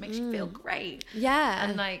regards to, it makes you feel great. Yeah.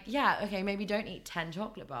 And like, yeah, okay, maybe don't eat 10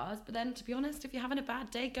 chocolate bars, but then, to be honest, if you're having a bad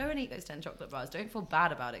day, go and eat those 10 chocolate bars. Don't feel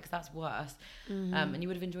bad about it, because that's worse. And you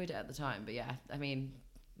would have enjoyed it at the time. But yeah, I mean,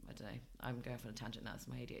 I don't know, I'm going off on a tangent now. It's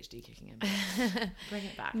my ADHD kicking in. Bring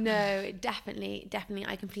it back. No, definitely.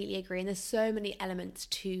 I completely agree. And there's so many elements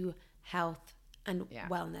to health and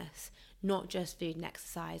wellness, not just food and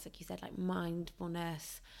exercise, like you said, like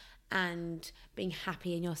mindfulness and being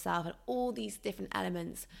happy in yourself, and all these different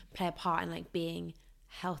elements play a part in like being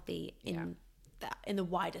healthy in the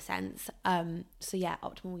wider sense. So yeah,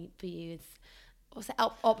 optimal for you is, what's it?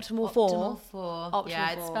 Optimal for? Optimal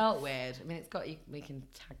yeah, it's spelled weird. I mean, it's got, we can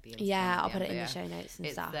tag the Instagram. Yeah, I'll put it in the show notes and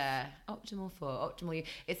stuff. It's there. Optimal you.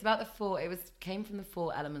 It's about the four. Came from the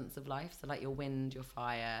 4 elements of life. So like your wind, your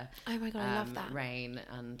fire. Oh my God, I love that. Rain,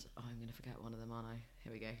 and I'm gonna forget one of them, aren't I?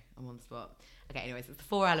 Here we go. I'm on the spot. Okay, anyways, it's the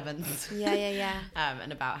 4 elements. Yeah.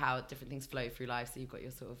 And about how different things flow through life. So you've got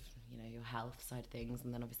your sort of, your health side of things,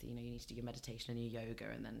 and then obviously, you need to do your meditation and your yoga,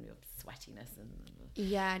 and then your sweatiness and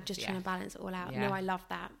trying to balance it all out. No, I love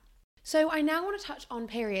that. So I now want to touch on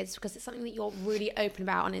periods, because it's something that you're really open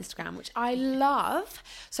about on Instagram, which I love.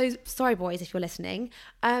 So sorry, boys, if you're listening,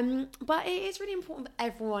 but it is really important that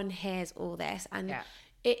everyone hears all this, and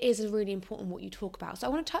it is really important what you talk about. So I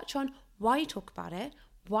want to touch on why you talk about it,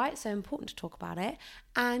 why it's so important to talk about it,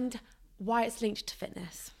 and why it's linked to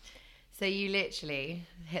fitness. So you literally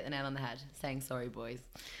hit the nail on the head saying sorry, boys.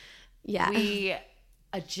 Yeah. We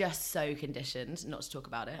are just so conditioned not to talk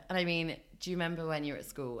about it. And I mean, do you remember when you were at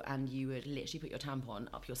school and you would literally put your tampon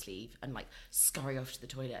up your sleeve and like scurry off to the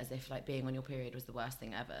toilet as if like being on your period was the worst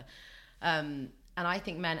thing ever? And I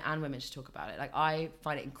think men and women should talk about it. Like, I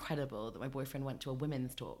find it incredible that my boyfriend went to a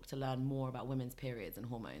women's talk to learn more about women's periods and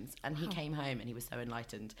hormones. And he came home and he was so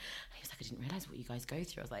enlightened. He was like, I didn't realise what you guys go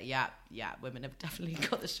through. I was like, yeah, women have definitely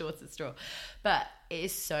got the shortest straw. But it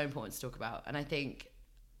is so important to talk about. And I think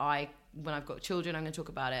when I've got children, I'm going to talk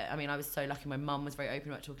about it. I mean, I was so lucky. My mum was very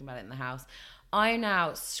open about talking about it in the house. I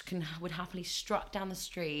now would happily strut down the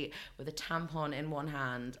street with a tampon in one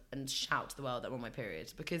hand and shout to the world that I'm on my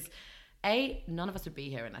period, because none of us would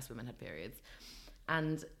be here unless women had periods.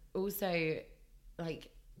 And also, like,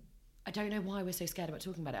 I don't know why we're so scared about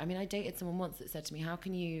talking about it. I mean, I dated someone once that said to me, how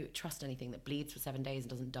can you trust anything that bleeds for 7 days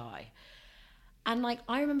and doesn't die? And like,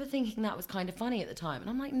 I remember thinking that was kind of funny at the time. And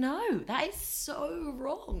I'm like, no, that is so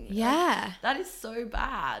wrong. Yeah. Like, that is so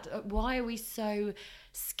bad. Why are we so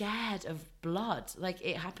scared of blood? Like,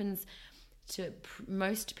 it happens to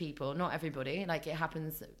most people, not everybody. Like, it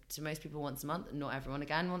happens to most people once a month, not everyone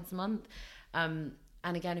again once a month. And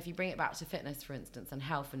again, if you bring it back to fitness, for instance, and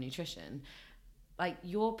health and nutrition, like,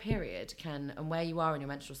 your period can, and where you are in your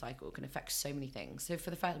menstrual cycle, can affect so many things. So for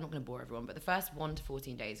the first, I'm not going to bore everyone, but the first 1 to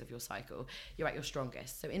 14 days of your cycle, you're at your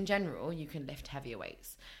strongest. So in general, you can lift heavier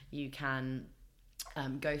weights. You can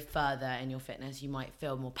go further in your fitness. You might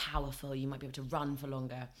feel more powerful. You might be able to run for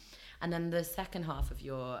longer. And then the second half of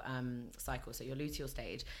your cycle, so your luteal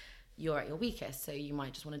stage, you're at your weakest. So you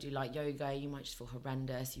might just want to do light yoga. You might just feel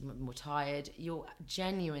horrendous. You might be more tired. You're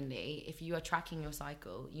genuinely, if you are tracking your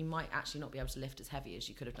cycle, you might actually not be able to lift as heavy as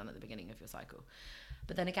you could have done at the beginning of your cycle.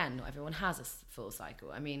 But then again, not everyone has a full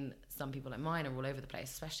cycle. I mean, some people like mine are all over the place,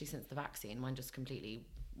 especially since the vaccine. Mine just completely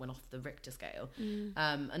went off the Richter scale.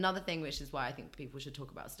 Another thing, which is why I think people should talk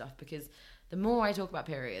about stuff, because the more I talk about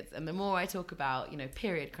periods and the more I talk about,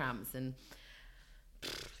 period cramps and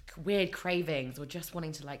weird cravings, or just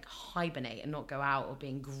wanting to like hibernate and not go out, or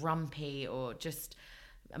being grumpy, or just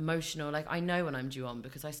emotional, like, I know when I'm due on,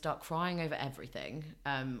 because I start crying over everything.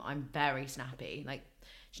 I'm very snappy. Like,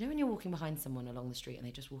 do you know when you're walking behind someone along the street and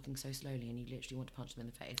they're just walking so slowly and you literally want to punch them in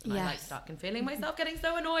the face? And I like start feeling myself getting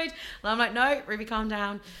so annoyed, and I'm like, no, Ruby, calm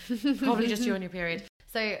down. Probably just you on your period.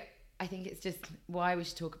 So I think it's just why we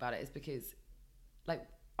should talk about it is because, like,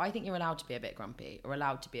 I think you're allowed to be a bit grumpy, or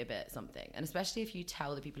allowed to be a bit something. And especially if you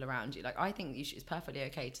tell the people around you, like, I think it's perfectly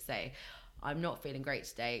okay to say, I'm not feeling great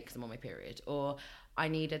today because I'm on my period, or I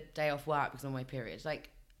need a day off work because I'm on my period. Like,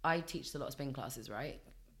 I teach a lot of spin classes, right?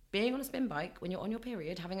 Being on a spin bike when you're on your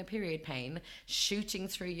period, having a period pain shooting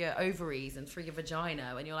through your ovaries and through your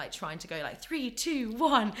vagina, when you're like trying to go like 3, 2,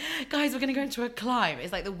 1, guys, we're going to go into a climb.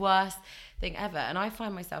 It's like the worst thing ever. And I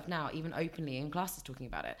find myself now even openly in classes talking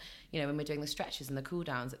about it. When we're doing the stretches and the cool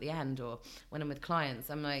downs at the end, or when I'm with clients,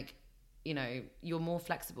 I'm like, you're more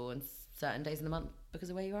flexible in certain days in the month because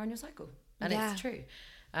of where you are in your cycle. And it's true.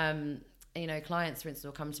 Clients, for instance,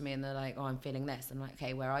 will come to me and they're like, oh, I'm feeling this. And I'm like,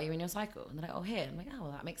 okay, where are you in your cycle? And they're like, oh, here. I'm like, oh,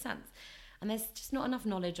 well, that makes sense. And there's just not enough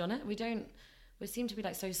knowledge on it. We seem to be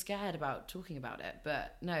like so scared about talking about it.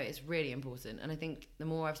 But no, it's really important. And I think the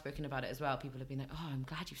more I've spoken about it as well, people have been like, oh, I'm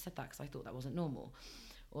glad you said that because I thought that wasn't normal.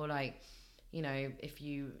 Or like, if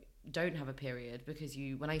you don't have a period, because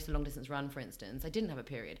when I used to long distance run, for instance, I didn't have a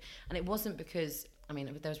period. And it wasn't because,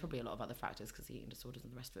 there was probably a lot of other factors, because eating disorders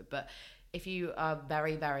and the rest of it. But if you are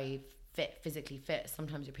very, very physically fit,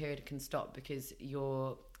 sometimes your period can stop because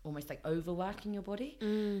you're almost like overworking your body.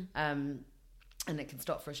 And it can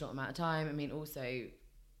stop for a short amount of time. Also,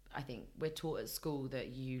 I think we're taught at school that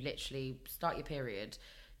you literally start your period,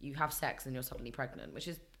 you have sex and you're suddenly pregnant, which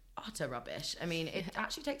is utter rubbish. I mean, it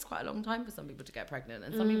actually takes quite a long time for some people to get pregnant,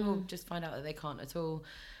 and some people just find out that they can't at all.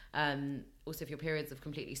 Also, if your periods have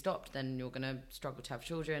completely stopped, then you're going to struggle to have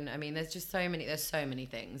children. I mean, there's so many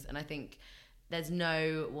things, and I think there's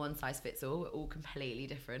no one size fits all. We're all completely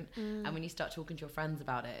different. And when you start talking to your friends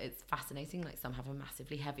about it, it's fascinating. Like, some have a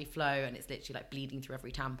massively heavy flow and it's literally like bleeding through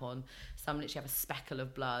every tampon. Some literally have a speckle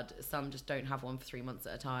of blood. Some just don't have one for 3 months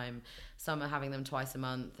at a time. Some are having them twice a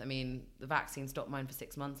month. I mean, the vaccine stopped mine for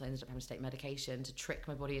 6 months. I ended up having to take medication to trick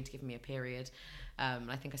my body into giving me a period.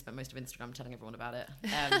 I think I spent most of Instagram telling everyone about it.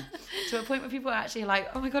 To a point where people are actually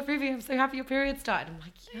like, oh my God, Ruby, I'm so happy your period started. I'm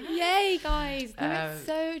like, yeah. Yay, guys. No, it's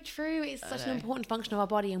so true. It's such an important function of our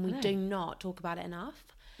body, and we do not talk about it enough.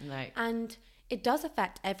 No. And it does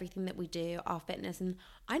affect everything that we do, our fitness. And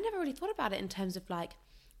I never really thought about it in terms of like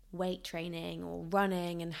weight training or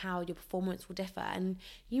running and how your performance will differ. And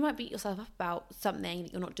you might beat yourself up about something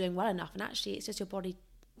that you're not doing well enough, and actually it's just your body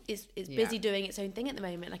is busy doing its own thing at the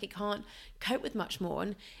moment. Like, it can't cope with much more,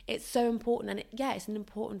 and it's so important. And it's an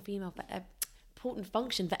important important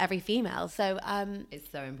function for every female. So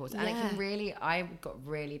it's so important. And it can really, I got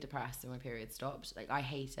really depressed when my period stopped. Like, I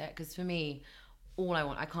hate it, because for me,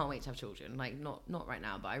 I can't wait to have children. Like, not right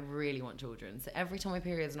now, but I really want children. So every time my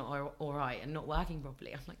period's not all right and not working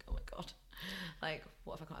properly, I'm like, oh my God, like,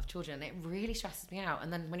 what if I can't have children? And it really stresses me out.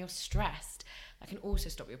 And then when you're stressed, that can also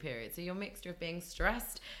stop your period. So your mixture of being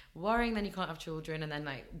stressed, worrying then you can't have children, and then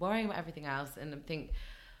like worrying about everything else, and I think,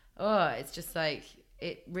 it's just like,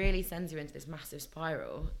 it really sends you into this massive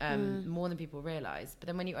spiral, more than people realise. But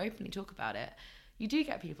then when you openly talk about it, you do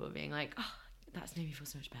get people being like, oh, that's made me feel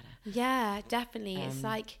so much better. Yeah, definitely. It's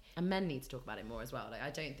like... And men need to talk about it more as well. Like, I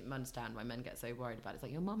don't understand why men get so worried about it. It's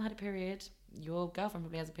like, your mum had a period, your girlfriend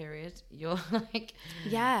probably has a period, you're like...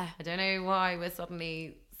 Yeah. I don't know why we're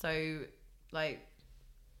suddenly so, like,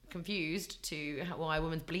 confused to why a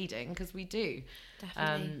woman's bleeding, because we do.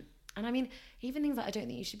 Definitely. And I mean, even things that I don't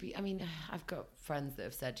think you should be... I mean, I've got friends that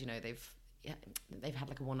have said, you know, they've had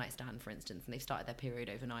like a one-night stand, for instance, and they've started their period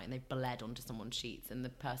overnight and they've bled onto someone's sheets and the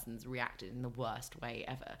person's reacted in the worst way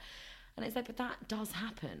ever. And it's like, but that does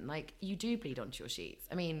happen. Like, you do bleed onto your sheets.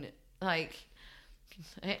 I mean, like,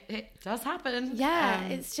 it does happen. Yeah,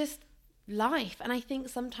 it's just life. And I think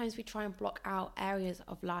sometimes we try and block out areas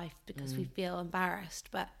of life because we feel embarrassed,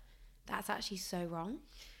 but that's actually so wrong.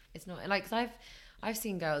 It's not, like, 'cause I've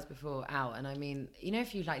seen girls before out, and I mean, you know,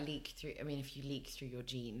 if you like leak through your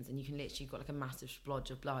jeans, and you can literally got like a massive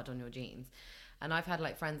splodge of blood on your jeans. And I've had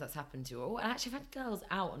like friends that's happened to, or actually I've had girls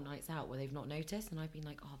out on nights out where they've not noticed, and I've been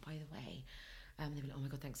like, oh, by the way, they've been like, oh my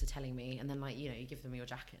God, thanks for telling me. And then, like, you know, you give them your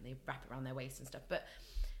jacket and they wrap it around their waist and stuff. But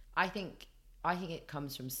I think it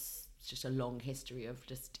comes from just a long history of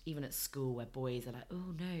just, even at school, where boys are like,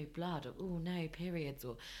 oh no, blood, or oh no, periods,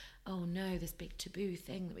 or oh no, this big taboo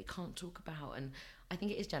thing that we can't talk about. And I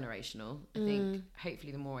think it is generational. I think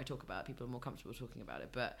hopefully the more I talk about it, people are more comfortable talking about it.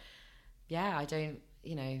 But yeah, I don't,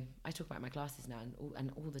 you know, I talk about it in my classes now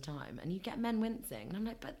and all the time, and you get men wincing, and I'm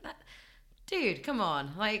like, but that, dude, come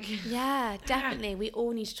on, like. Yeah, definitely. We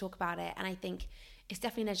all need to talk about it, and I think it's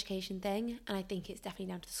definitely an education thing, and I think it's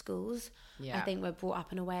definitely down to the schools. Yeah. I think we're brought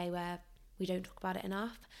up in a way where we don't talk about it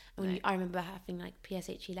enough. And I remember having like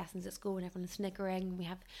PSHE lessons at school, and everyone's sniggering. When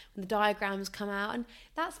the diagrams come out, and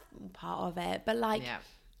that's part of it. But like,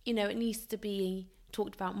 you know, it needs to be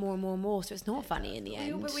talked about more and more and more, so it's not funny in the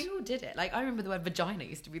end. But we all did it. Like, I remember the word vagina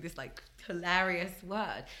used to be this like hilarious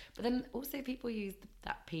word, but then also people use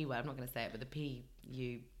that P word, I'm not going to say it, but the PUSSY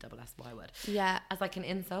word, as like an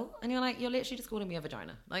insult, and you're literally just calling me a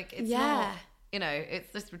vagina. Like, it's not, you know,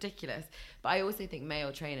 it's just ridiculous. But I also think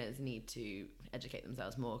male trainers need to educate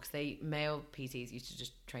themselves more, because male PTs used to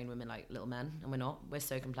just train women like little men, and we're not. We're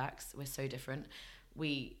so complex, we're so different.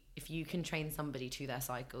 If you can train somebody to their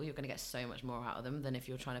cycle, you're going to get so much more out of them than if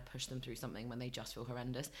you're trying to push them through something when they just feel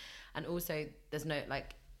horrendous. And also, there's no,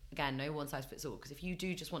 like, again, no one size fits all, because if you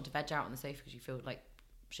do just want to veg out on the sofa because you feel like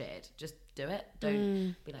shit, just do it.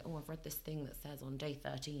 Don't be like, oh, I've read this thing that says on day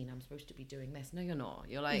 13 I'm supposed to be doing this. No, you're not.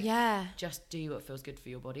 You're like, just do what feels good for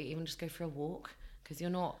your body. Even just go for a walk, because you're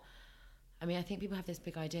not. I mean, I think people have this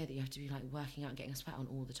big idea that you have to be like working out and getting a sweat on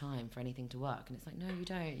all the time for anything to work, and it's like, no, you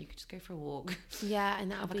don't. You could just go for a walk. Yeah, and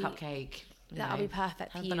that'll have a cupcake. That'll be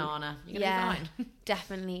perfect. Have a banana. You're gonna be fine.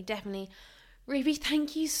 Definitely. Ruby,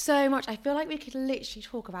 thank you so much. I feel like we could literally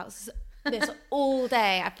talk about this all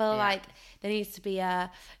day. I feel like there needs to be a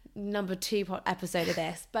number 2 episode of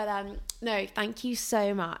this, but no, thank you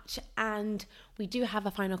so much. And we do have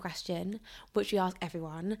a final question which we ask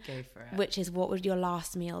everyone. Go for it. Which is, what would your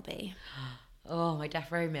last meal be? Oh, my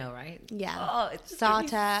death row meal, right? Yeah. Oh, it's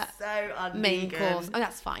starter, so main un-vegan. course. Oh,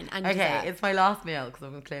 that's fine. And okay, dessert. it's my last meal because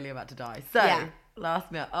I'm clearly about to die. So,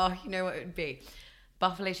 last meal. Oh, you know what it would be?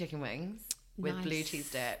 Buffalo chicken wings with blue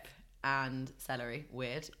cheese dip and celery.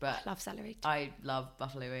 Weird, but I love celery too. I love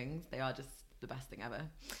buffalo wings. They are just the best thing ever.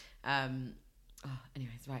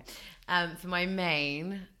 Anyways, right. For my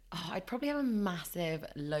main, I'd probably have a massive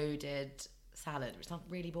loaded salad, which sounds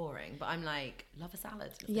really boring, but I'm like, love a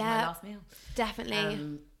salad. It's my last meal.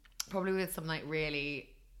 Definitely. Probably with some like really,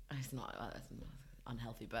 it's not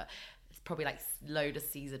unhealthy, but it's probably like load of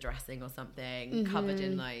Caesar dressing or something, covered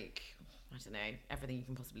in like, I don't know, everything you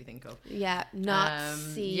can possibly think of. Yeah,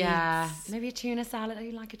 nuts, seeds. Yeah, maybe a tuna salad. Oh,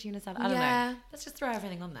 you like a tuna salad? I don't know. Let's just throw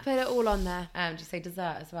everything on there. Put it all on there. Do you say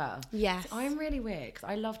dessert as well? Yes. So I'm really weird because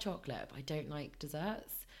I love chocolate, but I don't like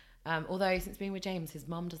desserts. Although since being with James, his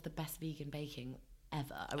mum does the best vegan baking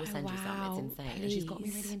ever. I will send you some. It's insane. Please. And she's got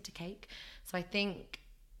me really into cake. So I think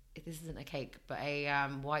this isn't a cake, but a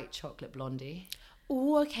white chocolate blondie.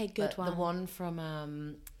 Oh, okay, good one. The one from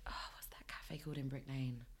what's that cafe called in Brick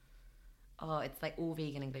Lane? Oh, it's like all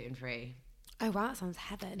vegan and gluten free. Oh wow, that sounds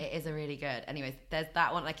heaven. It is a really good. Anyways, there's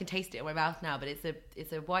that one. I can taste it in my mouth now, but it's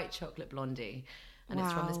a white chocolate blondie. And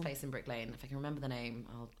it's from this place in Brick Lane. If I can remember the name,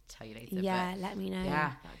 I'll tell you later. Yeah, let me know.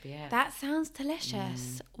 Yeah, that'd be it. That sounds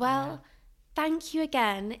delicious. Well, thank you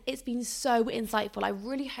again. It's been so insightful. I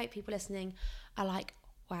really hope people listening are like,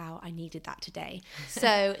 wow, I needed that today.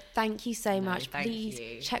 So thank you so much.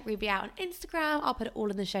 Please check Ruby out on Instagram. I'll put it all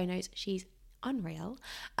in the show notes. She's unreal.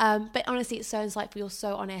 But honestly, it's so insightful. You're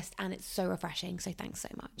so honest and it's so refreshing. So thanks so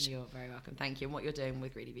much. You're very welcome. Thank you. And what you're doing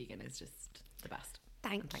with Greedy Vegan is just the best.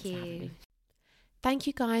 Thanks you. For having me. Thank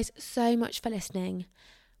you guys so much for listening.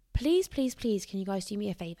 Please, please, please, can you guys do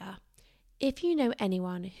me a favour? If you know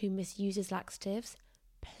anyone who misuses laxatives,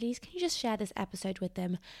 please can you just share this episode with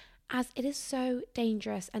them, as it is so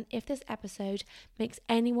dangerous. And if this episode makes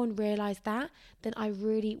anyone realise that, then I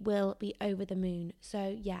really will be over the moon.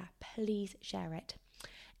 So yeah, please share it.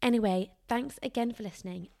 Anyway, thanks again for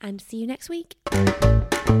listening and see you next week.